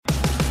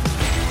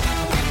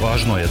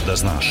Važno je da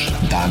znaš.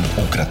 Dan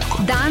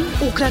ukratko. Dan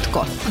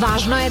ukratko.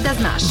 Važno je da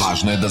znaš.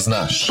 Važno je da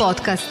znaš.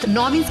 Podcast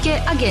novinske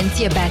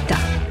agencije Beta.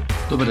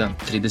 Dobar dan,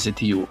 30.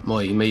 jul.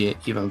 Moje ime je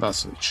Ivan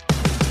Vasović.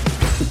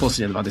 U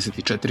posljednje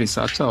 24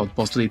 sata od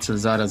posljedica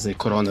zaraze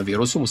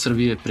koronavirusom u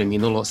Srbiji je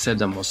preminulo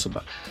 7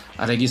 osoba,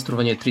 a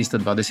registrovan je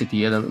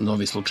 321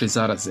 novi slučaj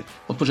zaraze.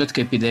 Od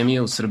početka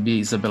epidemije u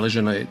Srbiji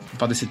zabeleženo je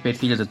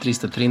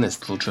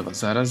 25.313 slučajeva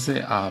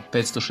zaraze, a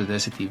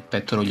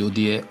 565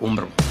 ljudi je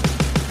umrlo.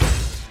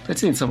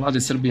 Predsjednica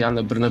vlade Srbije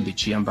Ana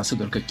Brnabić i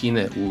ambasadorka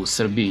Kine u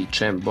Srbiji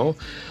Chen Bo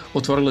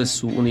otvorile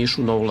su u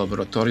Nišu novu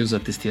laboratoriju za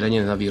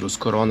testiranje na virus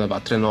korona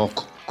vatreno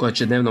oko, koja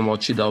će dnevno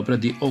moći da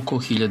obradi oko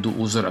 1000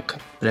 uzoraka.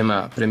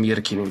 Prema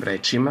premijerkinim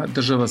rečima,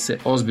 država se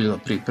ozbiljno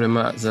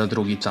priprema za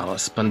drugi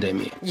talas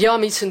pandemije. Ja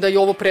mislim da je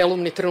ovo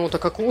prelomni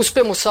trenutak. Ako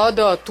uspemo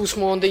sada, tu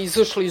smo onda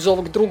izašli iz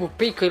ovog drugog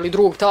pika ili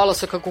drugog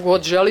talasa, kako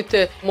god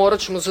želite. Morat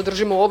ćemo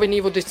zadržimo ovaj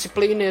nivo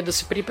discipline, da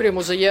se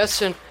pripremimo za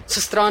jesen.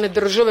 Sa strane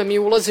države mi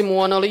ulazimo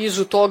u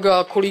analizu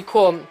toga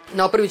koliko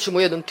napravit ćemo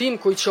jedan tim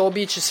koji će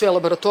obići sve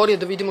laboratorije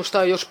da vidimo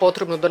šta je još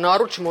potrebno da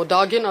naručimo od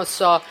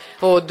agenasa,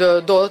 od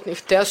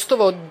dodatnih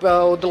testova,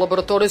 od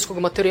laboratorijskog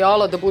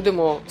materijala, da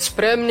budemo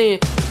spremni.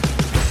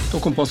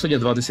 Tokom poslednje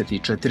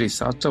 24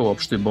 sata u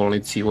opštoj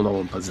bolnici u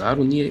Novom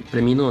Pazaru nije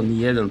preminuo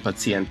ni jedan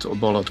pacijent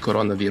oboleo od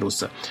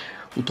koronavirusa.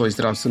 U toj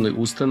zdravstvenoj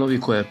ustanovi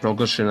koja je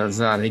proglašena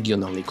za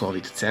regionalni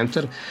COVID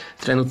centar,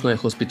 trenutno je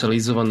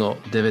hospitalizovano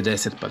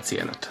 90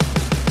 pacijenata.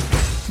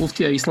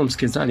 Muftija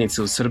islamske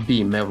zajednice u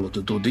Srbiji Mevlud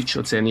Dudić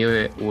ocenio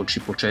je uoči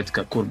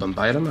početka Kurban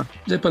Bajrama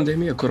da je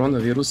pandemija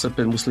koronavirusa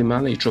pred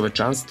muslimane i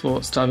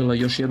čovečanstvo stavila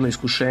još jedno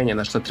iskušenje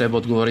na šta treba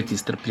odgovoriti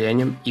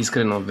strpljenjem,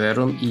 iskrenom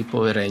verom i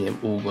poverenjem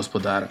u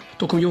gospodara.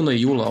 Tokom juna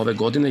i jula ove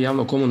godine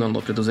javno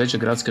komunalno preduzeće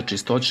Gradska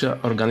čistoća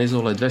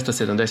organizovalo je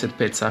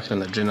 275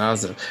 sahrana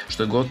dženaza,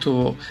 što je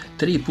gotovo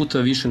 3 puta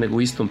više nego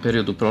u istom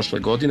periodu prošle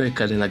godine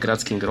kada je na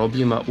gradskim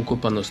grobljima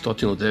ukopano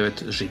 109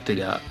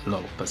 žitelja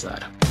Novog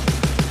Pazara.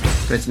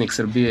 Predsjednik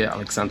Srbije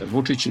Aleksandar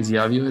Vučić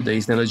izjavio je da je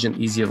iznenađen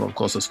izjavom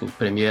kosovskog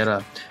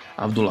premijera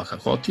Abdullaha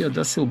Hotija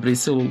da se u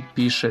Briselu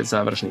piše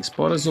završni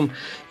sporazum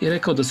i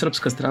rekao da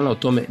srpska strana o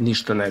tome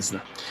ništa ne zna.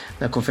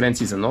 Na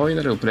konferenciji za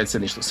novinare u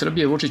predsjedništvu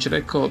Srbije Vučić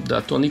rekao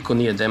da to niko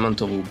nije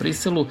demantovao u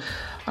Briselu,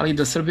 ali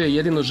da Srbija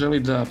jedino želi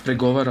da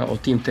pregovara o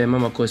tim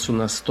temama koje su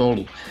na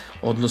stolu,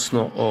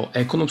 odnosno o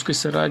ekonomskoj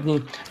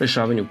saradnji,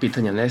 rešavanju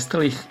pitanja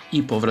nestalih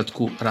i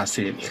povratku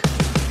raseljenih.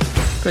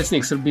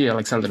 Predsjednik Srbije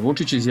Aleksandar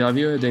Vučić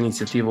izjavio je da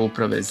inicijativa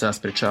Uprave za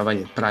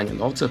sprečavanje pranja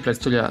novca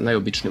predstavlja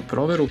najobičniju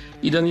proveru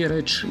i da nije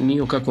reč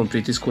ni o kakvom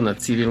pritisku na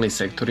civilni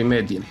sektor i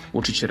medije.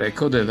 Vučić je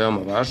rekao da je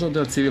veoma važno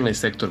da civilni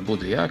sektor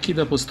bude jak i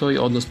da postoji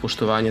odnos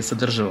poštovanja sa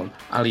državom,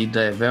 ali i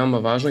da je veoma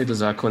važno i da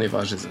zakoni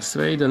važe za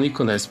sve i da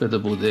niko ne sme da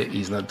bude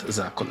iznad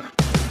zakona.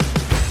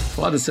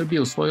 Vlada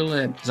Srbije usvojila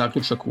je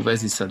zaključak u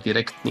vezi sa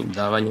direktnim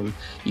davanjem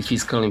i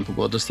fiskalnim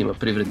pogodnostima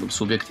privrednim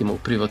subjektima u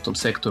privatnom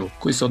sektoru,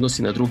 koji se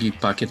odnosi na drugi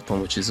paket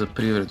pomoći za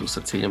privredu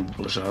sa ciljem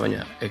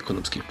ublažavanja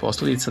ekonomskih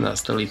posljedica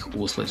nastalih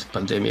usled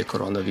pandemije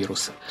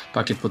koronavirusa.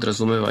 Paket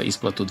podrazumeva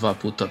isplatu 2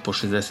 puta po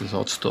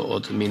 60%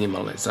 od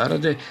minimalne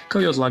zarade,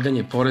 kao i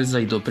odlaganje poreza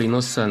i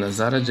doprinosa na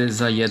zarade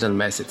za 1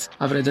 mesec,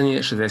 a vredan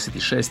je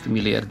 66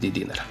 milijardi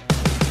dinara.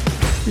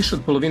 Više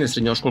od polovine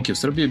srednjoškolke u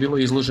Srbiji je bilo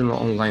izloženo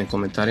online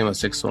komentarima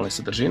seksualne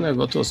sadržine, a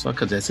gotovo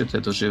svaka 10 je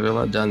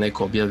doživjela da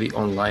neko objavi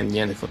online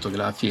njene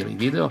fotografije ili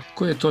video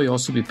koje je toj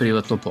osobi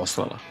privatno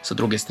poslala. Sa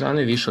druge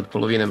strane, više od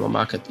polovine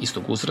momaka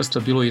istog uzrasta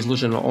bilo je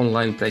izloženo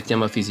online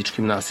pretnjama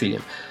fizičkim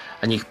nasiljem,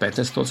 a njih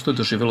 15% je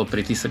doživjelo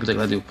pritisak da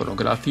gledaju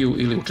pornografiju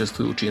ili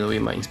učestvuju u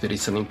činovima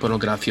inspirisanim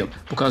pornografijom,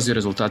 pokazuju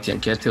rezultati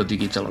ankete o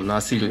digitalnom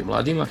nasilju i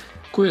mladima,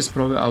 koju je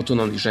sproveo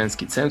Autonomni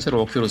ženski centar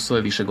u okviru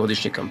svoje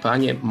višegodišnje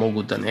kampanje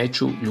Mogu da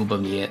neću,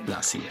 ljubav nije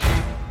nasilje.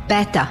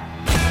 Beta.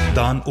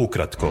 Dan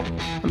ukratko.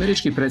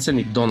 Američki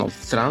predsjednik Donald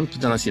Trump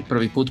danas je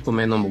prvi put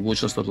pomenuo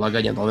mogućnost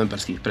odlaganja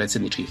novembarskih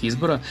predsjedničkih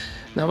izbora,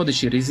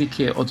 navodeći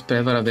rizike od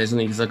prevara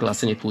vezanih za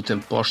glasanje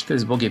putem pošte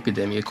zbog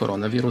epidemije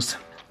koronavirusa.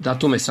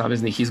 Datume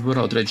saveznih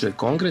izbora određuje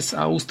Kongres,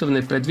 a Ustav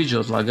ne predviđa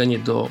odlaganje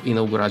do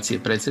inauguracije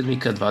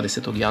predsjednika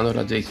 20.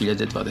 januara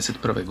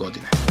 2021.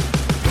 godine.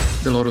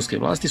 Beloruske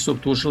vlasti su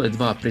optužile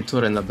 2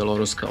 pritvorena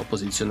beloruska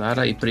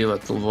opozicionara i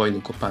privatnu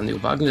vojnu kompaniju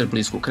Wagner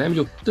blisku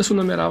Kremlju da su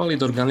nameravali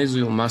da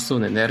organizuju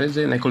masovne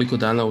nerede nekoliko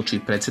dana uoči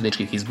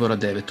predsjedničkih izbora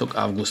 9.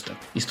 avgusta.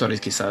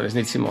 Istorijski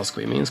saveznici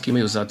Moskva i Minsk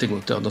imaju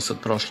zategnute odnose od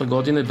prošle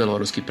godine.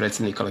 Beloruski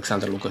predsjednik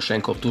Aleksandar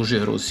Lukašenko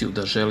optužio Rusiju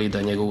da želi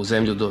da njegovu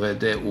zemlju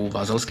dovede u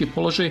vazalski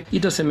položaj i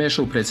da se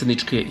meša u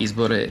predsjedničke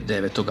izbore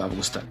 9.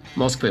 avgusta.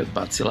 Moskva je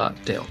odbacila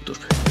te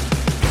optužbe.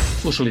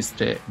 Slušali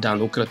ste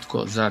Dan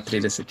ukratko za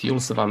 30. jul,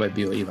 sa vama je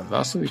bio Ivan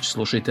Vasović,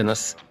 slušajte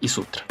nas i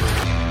sutra.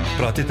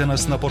 Pratite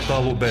nas na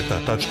portalu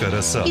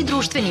beta.rs i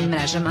društvenim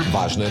mrežama.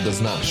 Važno je da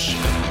znaš.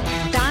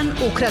 Dan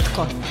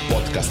ukratko.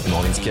 Podcast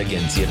novinske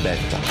agencije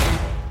Beta.